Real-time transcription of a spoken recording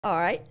All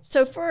right.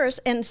 So first,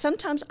 and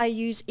sometimes I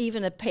use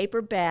even a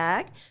paper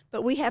bag,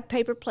 but we have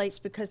paper plates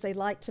because they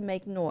like to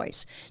make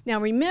noise.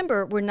 Now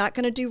remember, we're not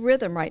going to do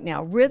rhythm right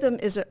now. Rhythm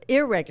is an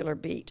irregular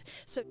beat.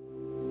 So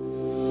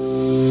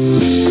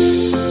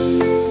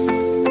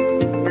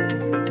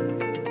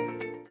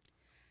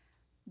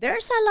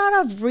there's a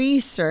lot of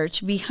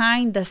research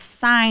behind the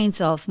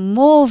science of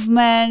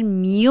movement,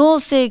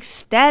 music,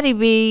 steady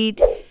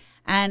beat,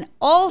 and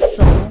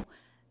also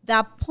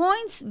the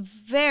points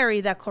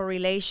vary the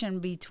correlation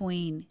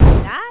between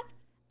that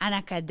and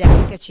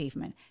academic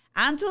achievement.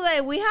 And today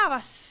we have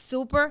a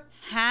super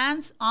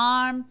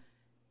hands-on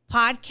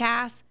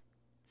podcast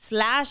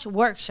 /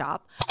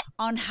 workshop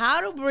on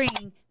how to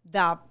bring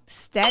the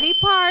steady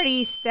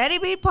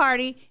beat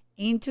party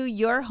into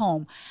your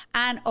home.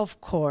 And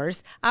of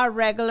course, a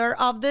regular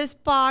of this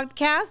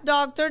podcast,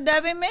 Dr.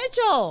 Debby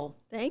Mitchell.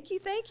 Thank you.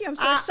 I'm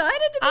so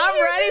excited to be I'm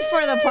here ready today.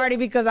 for the party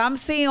because I'm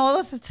seeing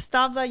all the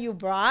stuff that you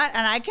brought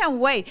and I can't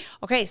wait.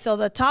 Okay, so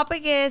the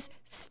topic is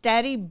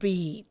steady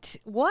beat.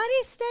 What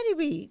is steady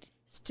beat?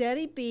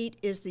 Steady beat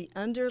is the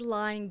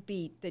underlying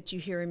beat that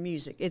you hear in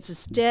music.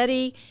 It's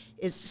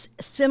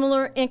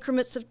similar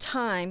increments of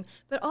time,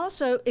 but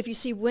also if you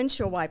see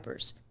windshield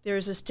wipers, there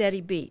is a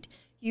steady beat.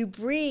 You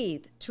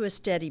breathe to a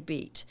steady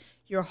beat.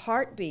 Your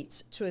heart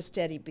beats to a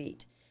steady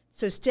beat.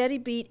 So steady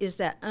beat is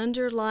that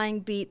underlying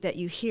beat that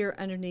you hear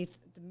underneath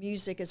the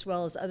music as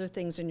well as other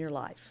things in your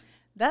life.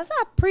 That's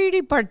a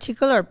pretty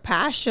particular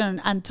passion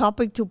and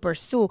topic to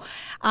pursue.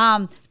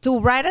 To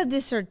write a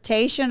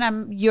dissertation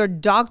and your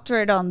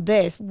doctorate on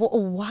this,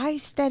 why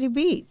steady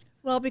beat?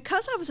 Well,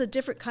 because I was a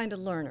different kind of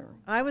learner.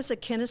 I was a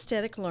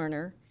kinesthetic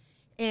learner.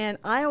 And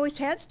I always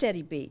had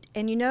steady beat.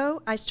 And you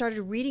know, I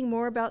started reading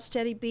more about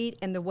steady beat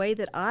and the way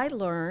that I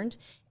learned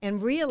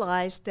and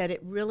realized that it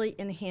really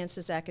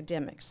enhances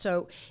academics.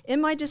 So in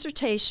my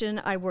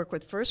dissertation, I work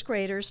with first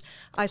graders.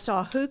 I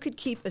saw who could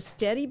keep a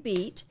steady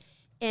beat,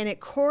 and it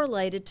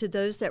correlated to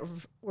those that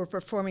were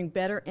performing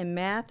better in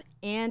math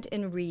and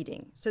in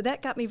reading. So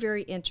that got me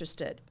very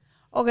interested.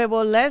 Okay,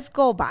 well, let's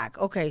go back.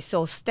 Okay,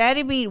 so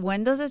steady beat,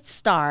 when does it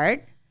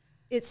start?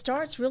 It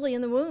starts really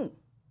in the womb.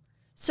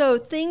 So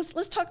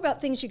let's talk about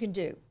things you can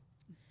do.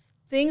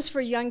 Things for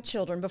young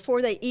children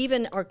before they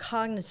even are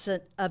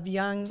cognizant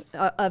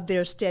of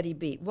their steady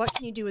beat. What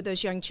can you do with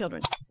those young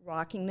children?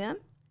 Rocking them.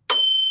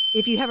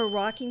 If you have a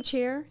rocking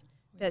chair,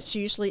 that's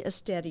usually a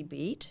steady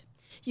beat.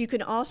 You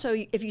can also,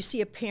 if you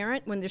see a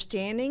parent, when they're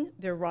standing,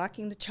 they're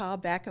rocking the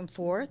child back and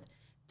forth,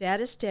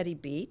 that is steady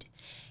beat.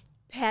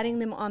 Patting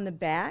them on the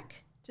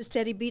back to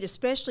steady beat,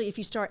 especially if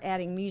you start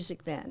adding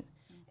music then.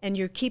 And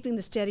you're keeping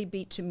the steady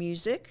beat to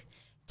music.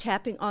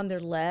 Tapping on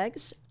their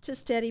legs to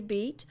steady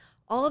beat.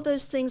 All of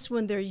those things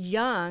when they're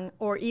young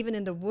or even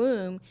in the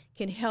womb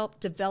can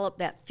help develop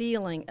that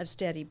feeling of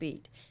steady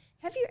beat.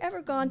 Have you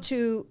ever gone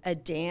to a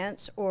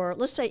dance or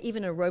let's say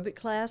even an aerobic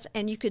class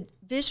and you could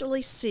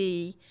visually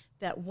see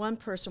that one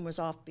person was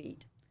off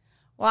beat?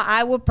 Well,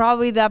 I would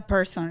probably be that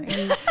person.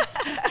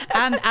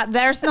 And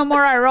there's no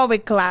more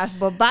aerobic class,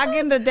 but back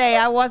in the day,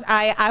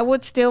 I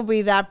would still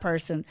be that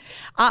person.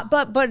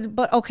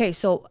 But okay,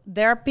 so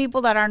there are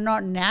people that are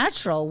not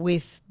natural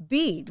with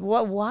beat.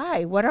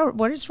 Why?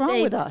 What is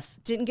wrong with us?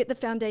 Didn't get the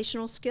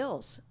foundational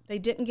skills. They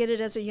didn't get it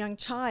as a young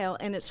child,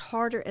 and it's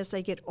harder as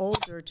they get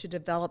older to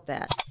develop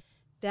that.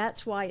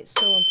 That's why it's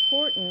so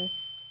important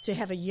to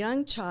have a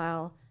young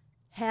child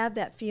have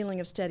that feeling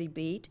of steady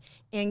beat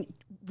and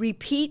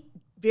repeat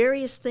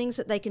various things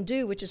that they can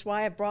do, which is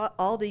why I brought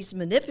all these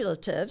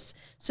manipulatives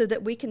so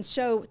that we can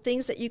show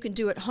things that you can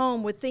do at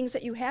home with things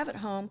that you have at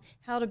home,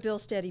 how to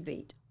build steady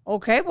beat.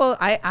 Okay, well,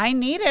 I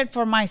need it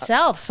for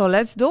myself, so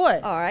let's do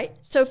it. All right.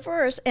 So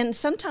first, and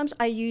sometimes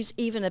I use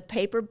even a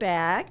paper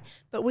bag,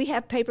 but we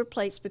have paper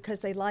plates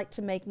because they like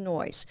to make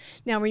noise.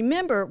 Now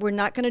remember, we're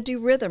not going to do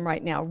rhythm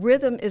right now.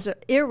 Rhythm is an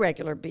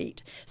irregular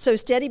beat. So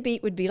steady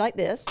beat would be like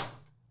this.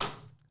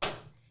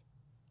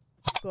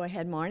 Go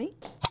ahead, Marnie.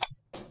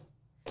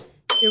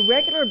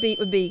 Irregular beat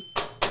would be,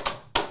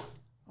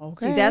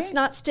 okay. See, that's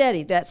not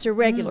steady, that's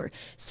irregular.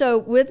 So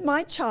with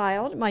my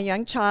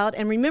young child,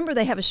 and remember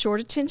they have a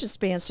short attention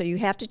span, so you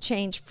have to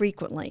change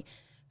frequently.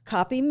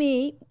 Copy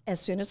me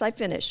as soon as I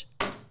finish.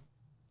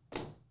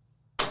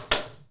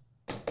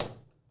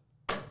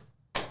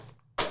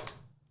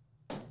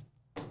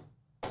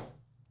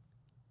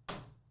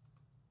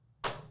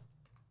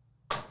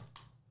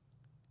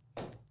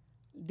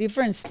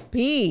 Different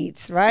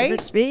speeds, right?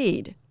 Different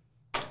speed.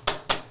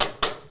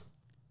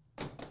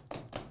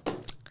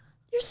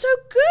 So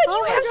good.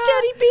 You have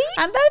steady beat.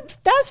 And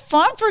that's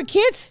fun for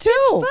kids too.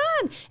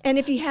 It's fun. And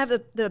if you have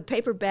the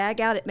paper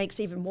bag out, it makes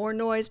even more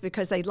noise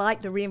because they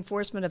like the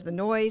reinforcement of the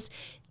noise.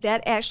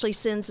 That actually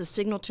sends a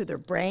signal to their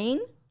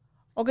brain.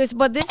 Okay, so,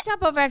 but this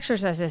type of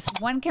exercises,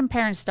 when can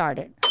parents start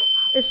it?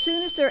 As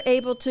soon as they're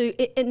able to.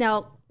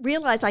 Now,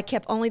 realize I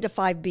kept only to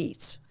 5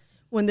 beats.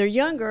 When they're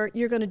younger,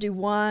 you're going to do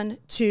 1,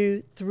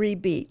 2, 3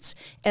 beats.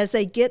 As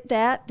they get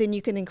that, then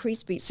you can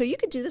increase beats. So you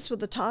could do this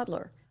with a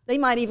toddler. They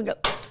might even go...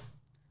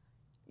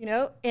 You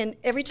know, and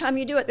every time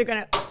you do it, they're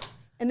going to,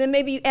 and then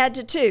maybe you add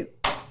to 2.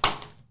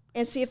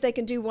 and see if they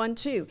can do 1,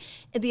 2.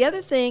 And the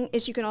other thing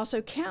is you can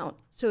also count.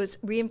 So it's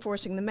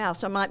reinforcing the mouth.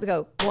 So I might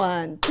go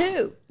 1,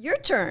 2, your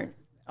turn.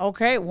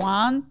 Okay,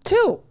 1,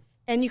 2.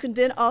 And you can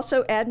then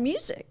also add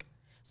music.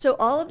 So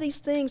all of these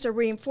things are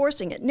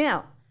reinforcing it.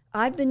 Now,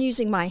 I've been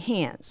using my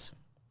hands.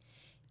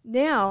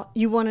 Now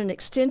you want an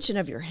extension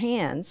of your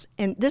hands,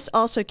 and this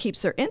also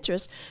keeps their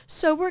interest.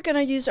 So we're going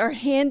to use our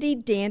handy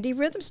dandy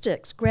rhythm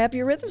sticks. Grab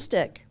your rhythm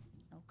stick.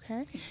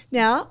 Okay.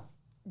 Now,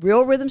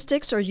 real rhythm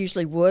sticks are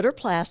usually wood or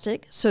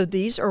plastic, so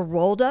these are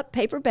rolled up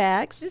paper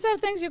bags. These are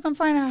things you can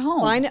find at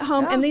home. Find at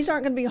home, and these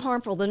aren't going to be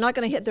harmful. They're not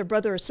going to hit their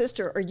brother or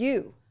sister or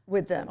you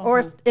with them.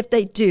 Or if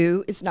they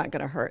do, it's not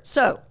going to hurt.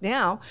 So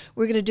now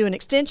we're going to do an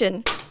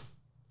extension.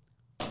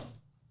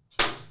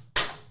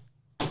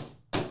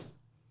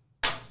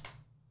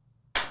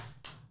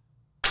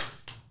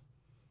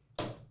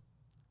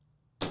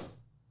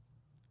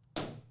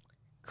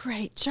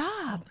 Great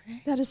job.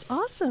 Okay. That is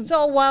awesome.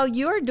 So while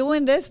you're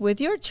doing this with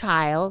your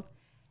child,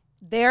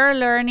 they're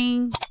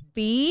learning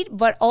beat,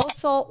 but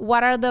also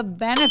what are the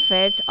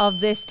benefits of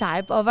this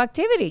type of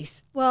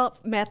activities? Well,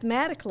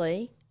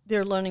 mathematically,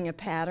 they're learning a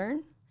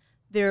pattern.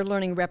 They're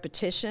learning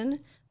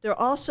repetition. They're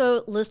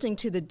also listening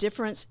to the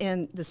difference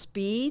in the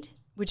speed,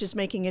 which is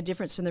making a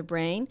difference in their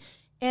brain.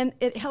 And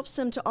it helps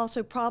them to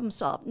also problem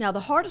solve. Now,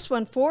 the hardest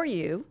one for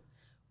you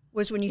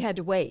was when you had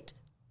to wait.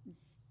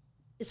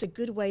 It's a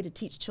good way to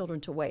teach children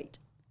to wait.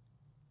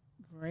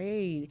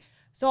 Great.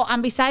 So,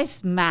 and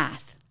besides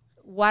math,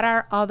 what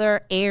are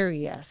other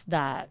areas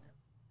that?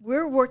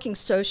 We're working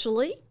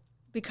socially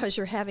because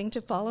you're having to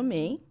follow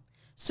me.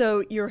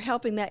 So you're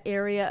helping that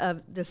area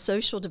of the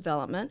social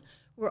development.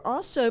 We're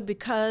also,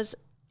 because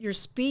your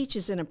speech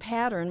is in a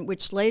pattern,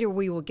 which later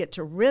we will get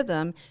to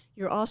rhythm,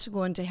 you're also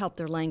going to help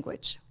their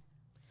language.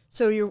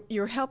 So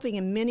you're helping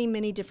in many,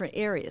 many different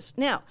areas.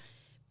 Now,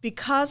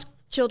 because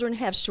children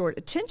have short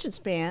attention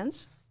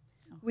spans,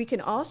 we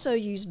can also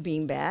use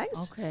bean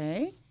bags.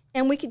 Okay.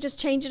 And we can just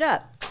change it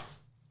up.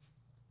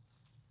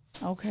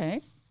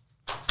 Okay.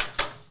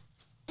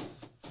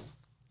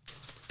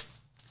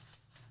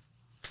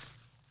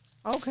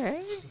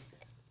 Okay.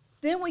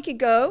 Then we could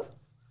go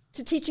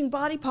to teaching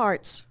body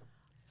parts.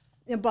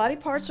 And body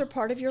parts are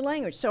part of your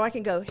language. So I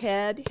can go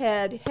head,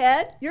 head,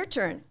 head. Your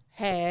turn.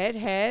 Head,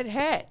 head,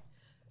 head.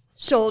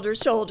 Shoulder,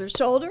 shoulder,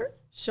 shoulder.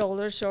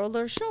 Shoulder,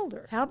 shoulder,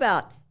 shoulder. How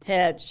about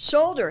head,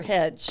 shoulder,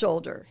 head,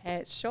 shoulder?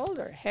 Head,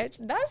 shoulder, head.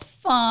 That's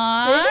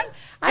fun. See?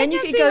 And you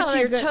can go to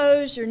your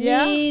toes, your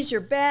knees,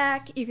 your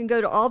back. You can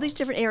go to all these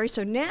different areas.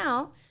 So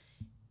now,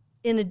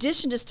 in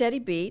addition to steady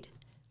beat,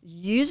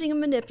 using a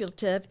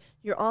manipulative,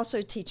 you're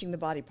also teaching the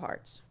body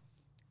parts.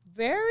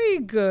 Very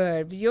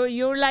good.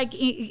 You're like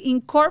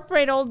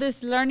incorporate all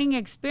this learning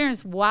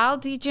experience while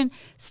teaching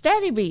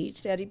steady beat.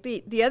 Steady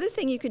beat. The other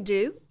thing you can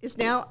do is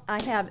now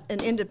I have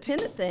an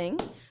independent thing.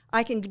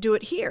 I can do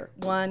it here.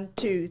 1,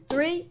 2,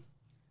 3.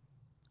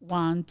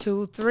 1,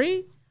 2,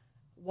 3.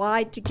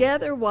 Wide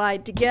together,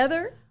 wide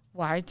together.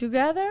 Wide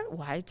together,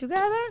 wide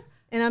together.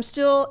 And I'm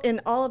still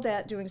in all of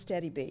that doing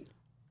steady beat.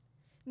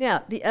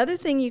 Now, the other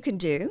thing you can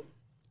do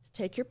is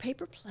take your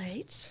paper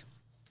plates.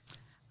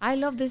 I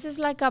love this. Is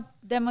like a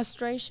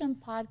demonstration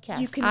podcast.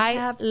 You can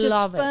have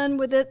just fun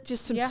with it.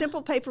 Just some Yeah.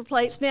 simple paper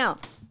plates. Now,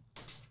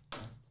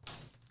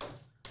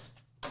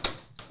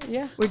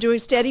 Yeah. we're doing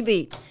steady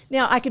beat.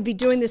 Now, I could be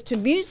doing this to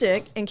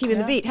music and keeping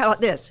the beat. How about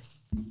this?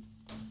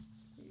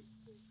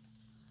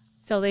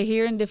 So they're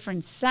hearing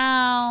different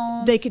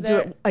sounds. They could do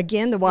it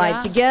again, the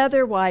wide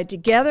together, wide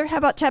together. How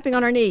about tapping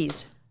on our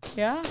knees?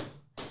 Yeah.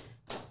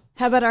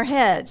 How about our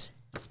heads?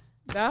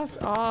 That's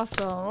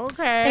awesome.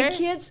 Okay. And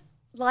kids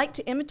like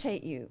to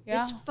imitate you.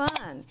 Yeah. It's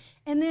fun.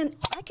 And then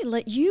I can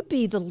let you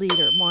be the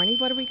leader, Marnie.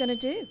 What are we going to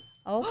do?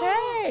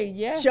 Okay.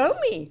 Yes. Show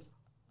me.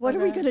 What are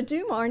we going to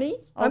do, Marnie?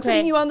 I'm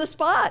putting you on the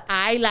spot.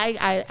 I like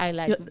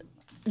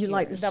You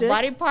like the sticks? the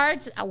body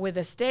parts with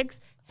the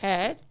sticks.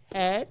 Head,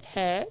 head,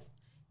 head.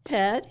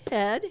 Head,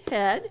 head,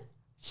 head.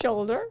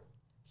 Shoulder.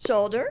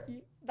 Shoulder.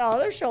 The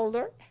other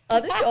shoulder.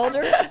 Other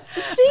shoulder.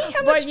 See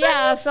how much But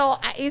yeah, so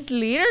it's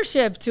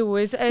leadership too.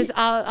 It's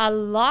a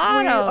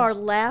lot we of. are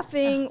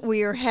laughing.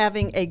 We are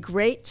having a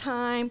great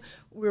time.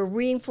 We're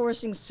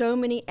reinforcing so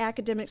many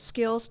academic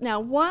skills. Now,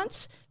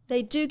 once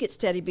they do get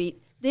steady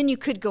beat, then you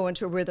could go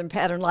into a rhythm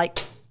pattern like,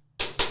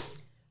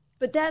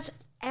 but that's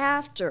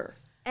after.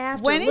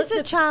 When is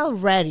a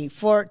child ready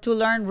to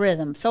learn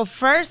rhythm? So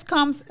first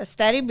comes a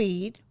steady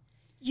beat.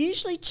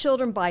 Usually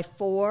children by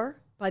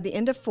the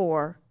end of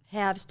 4,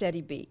 have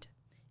steady beat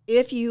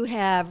if you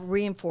have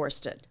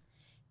reinforced it.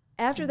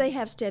 After they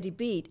have steady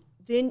beat,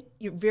 then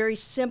you're very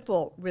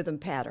simple rhythm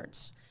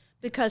patterns,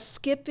 because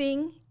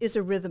skipping is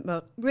a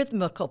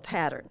rhythmical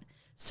pattern.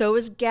 So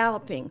is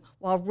galloping,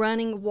 while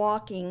running,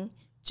 walking,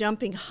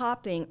 jumping,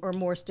 hopping are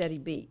more steady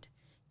beat.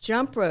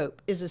 Jump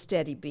rope is a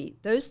steady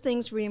beat. Those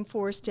things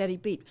reinforce steady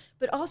beat,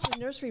 but also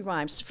nursery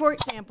rhymes. For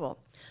example,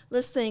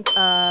 let's think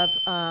of,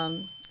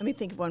 let me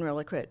think of one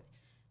really quick.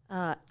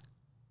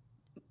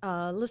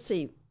 Let's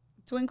see.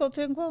 Twinkle,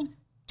 twinkle.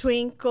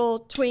 twinkle,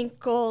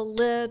 twinkle,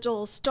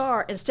 little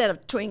star, instead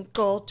of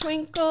twinkle,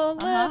 twinkle,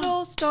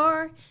 little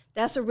star.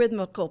 That's a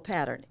rhythmical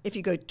pattern. If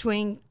you go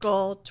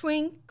twinkle,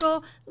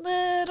 twinkle,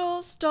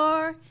 little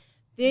star,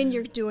 then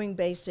you're doing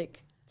basic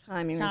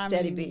timing and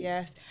steady beat.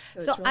 Yes.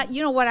 So really,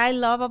 you know what I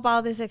love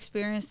about this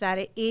experience, that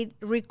it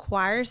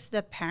requires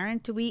the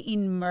parent to be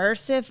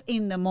immersive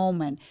in the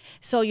moment.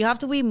 So you have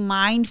to be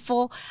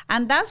mindful,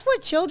 and that's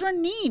what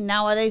children need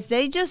nowadays.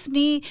 They just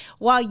need,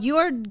 while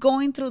you're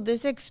going through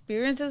these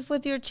experiences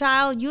with your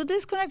child, you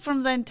disconnect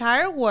from the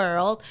entire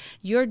world.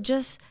 You're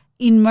just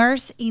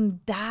immersed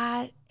in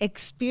that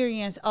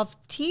experience of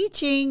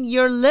teaching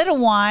your little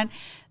one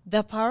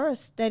the power of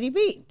steady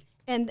beat.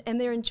 and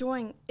they're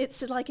enjoying,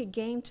 it's like a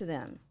game to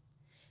them.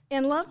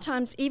 And a lot of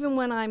times, even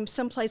when I'm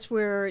someplace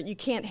where you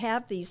can't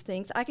have these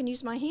things, I can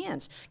use my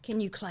hands.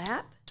 Can you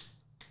clap?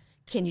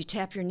 Can you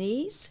tap your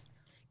knees?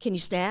 Can you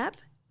snap?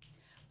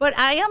 But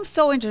I am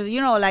so interested,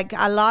 you know, like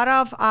a lot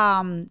of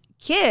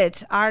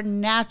kids are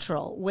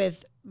natural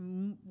with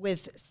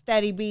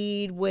steady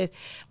beat, with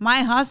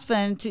my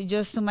husband,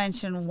 just to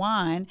mention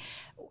one.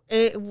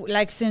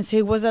 Like since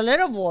he was a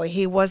little boy,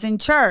 he was in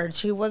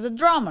church, he was a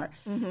drummer.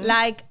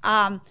 Like,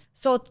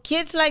 so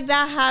kids like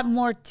that have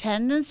more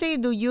tendency.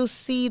 Do you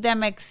see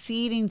them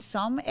exceed in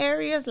some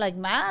areas like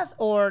math,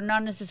 or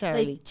not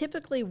necessarily? They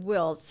typically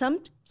will.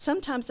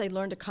 Sometimes they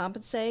learn to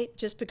compensate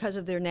just because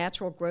of their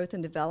natural growth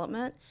and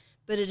development,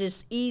 but it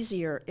is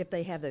easier if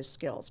they have those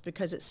skills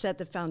because it set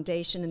the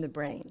foundation in the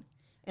brain.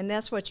 And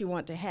that's what you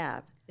want to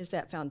have, is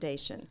that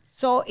foundation.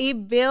 So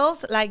it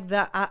builds like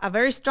a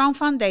very strong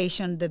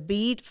foundation, the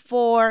beat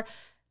for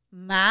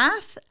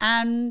math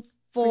and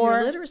For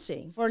your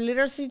literacy. For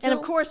literacy too. And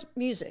of course,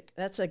 music.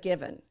 That's a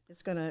given.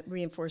 It's going to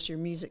reinforce your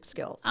music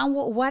skills. And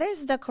what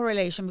is the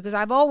correlation? Because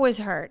I've always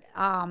heard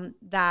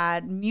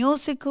that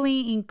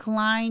musically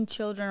inclined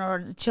children,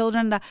 or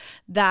children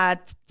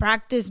that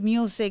practice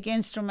music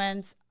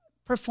instruments,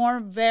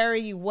 perform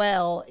very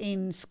well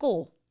in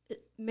school.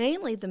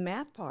 Mainly the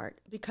math part,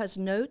 because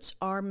notes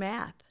are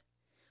math.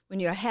 When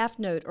you're a half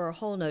note or a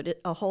whole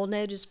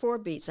note is 4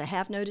 beats, a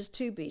half note is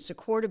 2 beats, a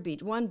quarter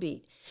beat, 1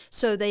 beat.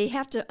 So they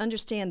have to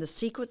understand the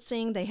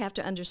sequencing, they have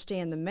to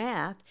understand the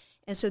math,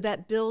 and so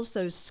that builds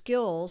those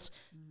skills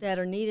that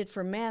are needed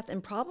for math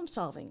and problem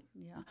solving.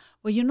 Yeah.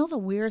 Well, you know the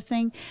weird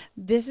thing?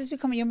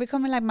 You're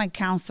becoming like my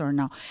counselor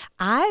now.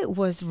 I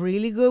was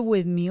really good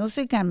with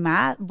music and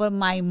math, but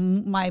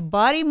my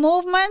body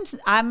movements,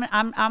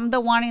 I'm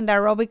the one in the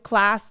aerobic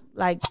class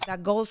like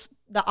that goes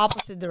the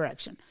opposite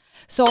direction.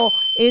 So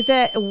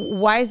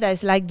why is that?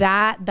 It's like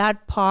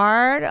that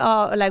part,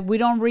 like we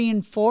don't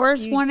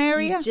reinforce one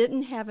area? You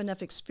didn't have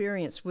enough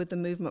experience with the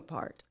movement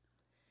part.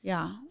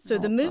 Yeah. So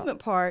the movement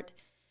part,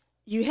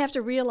 you have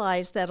to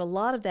realize that a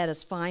lot of that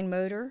is fine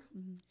motor,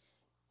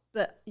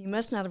 but you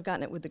must not have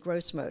gotten it with the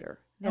gross motor.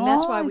 And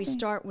that's why we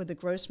start with the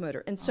gross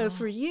motor. And so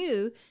for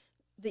you,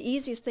 the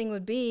easiest thing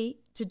would be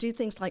to do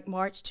things like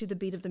march to the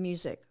beat of the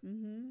music.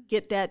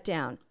 Get that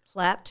down.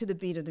 Clap to the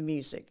beat of the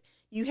music.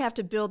 You have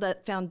to build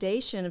that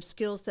foundation of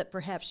skills that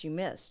perhaps you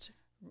missed.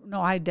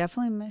 No, I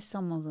definitely missed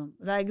some of them,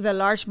 like the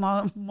large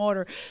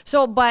motor.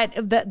 So, but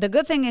the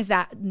good thing is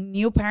that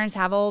new parents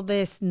have all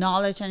this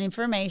knowledge and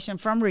information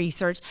from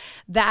research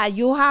that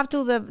you have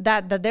to,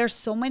 that there's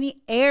so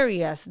many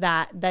areas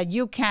that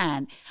you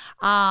can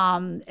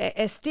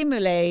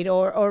stimulate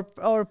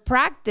or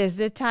practice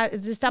this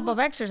type of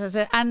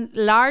exercise, and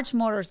large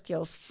motor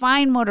skills,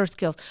 fine motor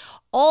skills.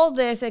 All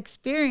these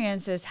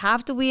experiences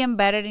have to be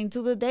embedded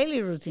into the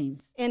daily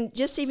routines. And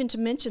just even to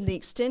mention the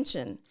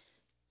extension,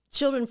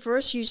 children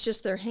first use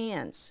just their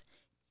hands.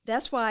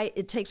 That's why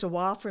it takes a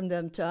while for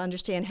them to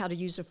understand how to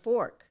use a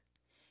fork,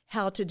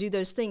 how to do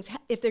those things.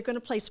 If they're going to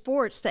play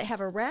sports that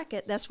have a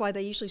racket, that's why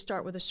they usually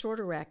start with a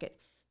shorter racket,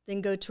 then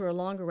go to a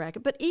longer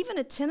racket. But even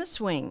a tennis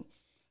swing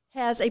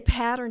has a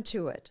pattern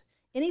to it.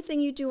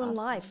 Anything you do in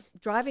life,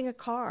 driving a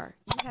car,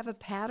 you have a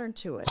pattern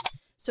to it.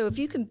 So if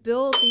you can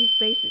build these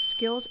basic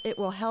skills, it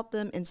will help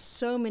them in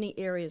so many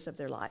areas of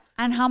their life.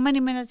 And how many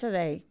minutes a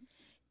day?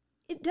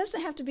 It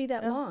doesn't have to be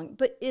that long,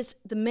 but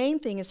the main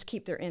thing is to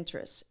keep their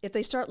interest. If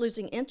they start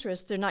losing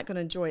interest, they're not going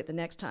to enjoy it the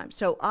next time.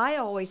 So I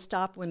always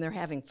stop when they're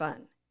having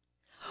fun.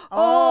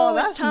 Oh,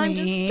 it's time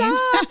to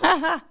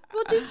stop.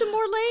 We'll do some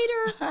more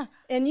later.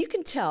 And you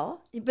can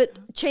tell, but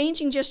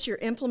changing just your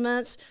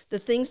implements, the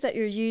things that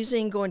you're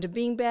using, going to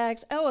bean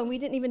bags. Oh, and we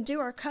didn't even do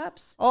our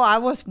cups. Oh, I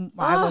was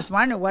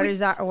wondering what is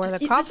that, or the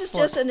cups This is for?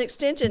 just an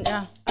extension.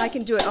 Yeah. I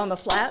can do it on the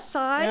flat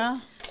side. Yeah.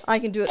 I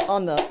can do it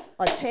on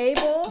a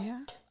table.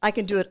 Yeah. I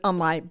can do it on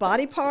my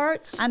body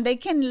parts. And they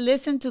can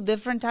listen to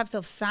different types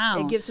of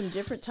sound. It gives them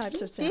different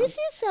types of sound. This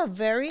is a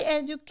very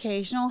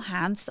educational,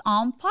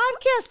 hands-on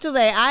podcast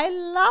today. I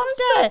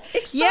loved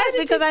it. So yes,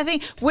 because I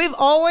think we've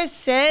always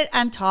sit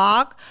and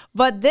talk,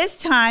 but this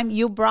time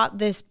you brought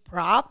these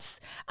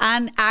props,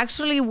 and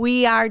actually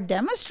we are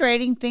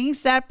demonstrating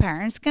things that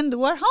parents can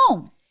do at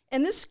home.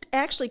 And this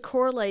actually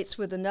correlates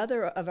with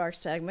another of our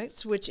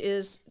segments, which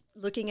is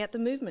looking at the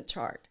movement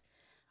chart.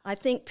 I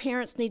think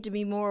parents need to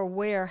be more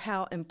aware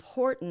how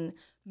important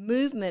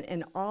movement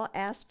in all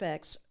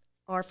aspects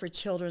are for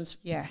children's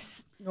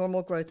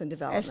normal growth and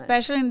development.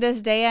 Especially in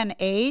this day and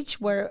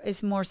age where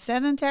it's more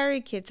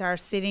sedentary. Kids are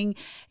sitting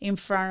in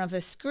front of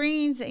the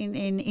screens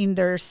in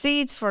their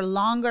seats for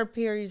longer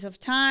periods of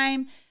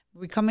time,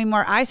 becoming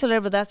more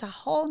isolated, but that's a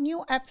whole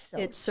new episode.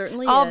 It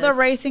certainly of is. the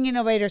Raising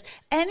Innovators.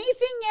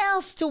 Anything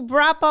else to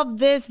wrap up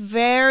this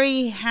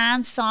very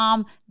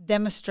hands-on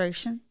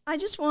demonstration? I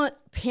just want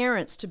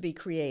parents to be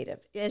creative.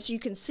 As you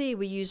can see,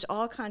 we use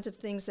all kinds of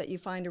things that you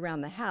find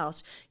around the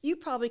house. You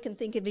probably can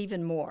think of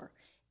even more.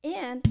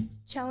 And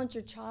challenge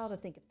your child to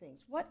think of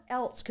things. What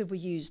else could we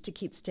use to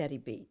keep steady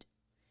beat?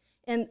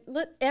 And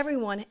let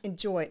everyone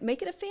enjoy it.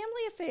 Make it a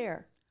family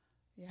affair.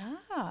 Yeah,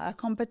 a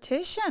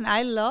competition.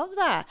 I love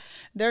that.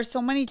 There's so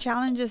many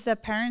challenges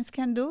that parents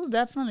can do,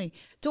 definitely,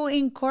 to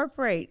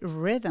incorporate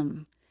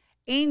rhythm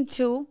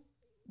into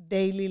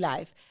daily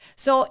life.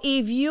 So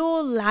if you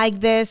like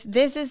this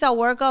is a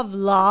work of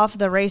love,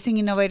 the Raising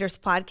Innovators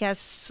podcast.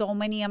 So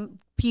many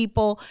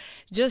people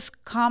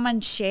just come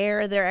and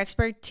share their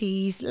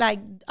expertise, like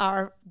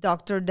our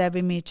Dr.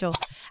 Debby Mitchell.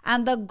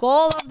 And the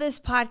goal of this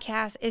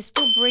podcast is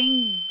to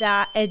bring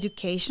that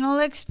educational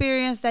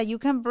experience that you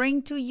can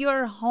bring to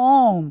your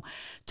home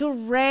to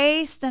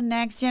raise the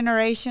next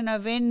generation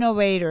of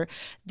innovator.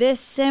 This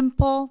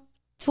simple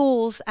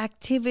tools,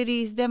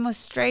 activities,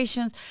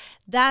 demonstrations,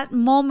 that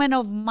moment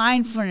of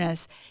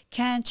mindfulness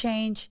can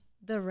change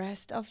the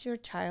rest of your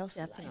child's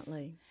life.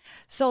 Definitely.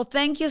 So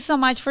thank you so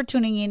much for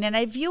tuning in. And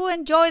if you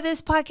enjoy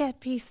this podcast,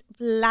 please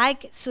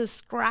like,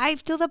 subscribe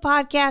to the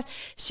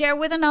podcast, share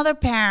with another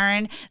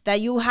parent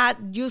that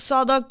you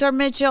saw Dr.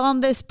 Mitchell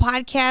on this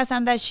podcast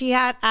and that she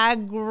had a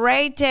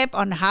great tip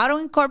on how to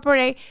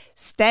incorporate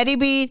steady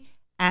beat,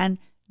 and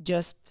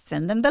just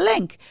send them the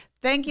link.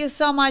 Thank you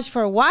so much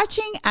for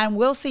watching, and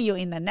we'll see you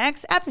in the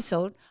next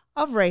episode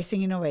of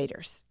Raising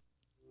Innovators.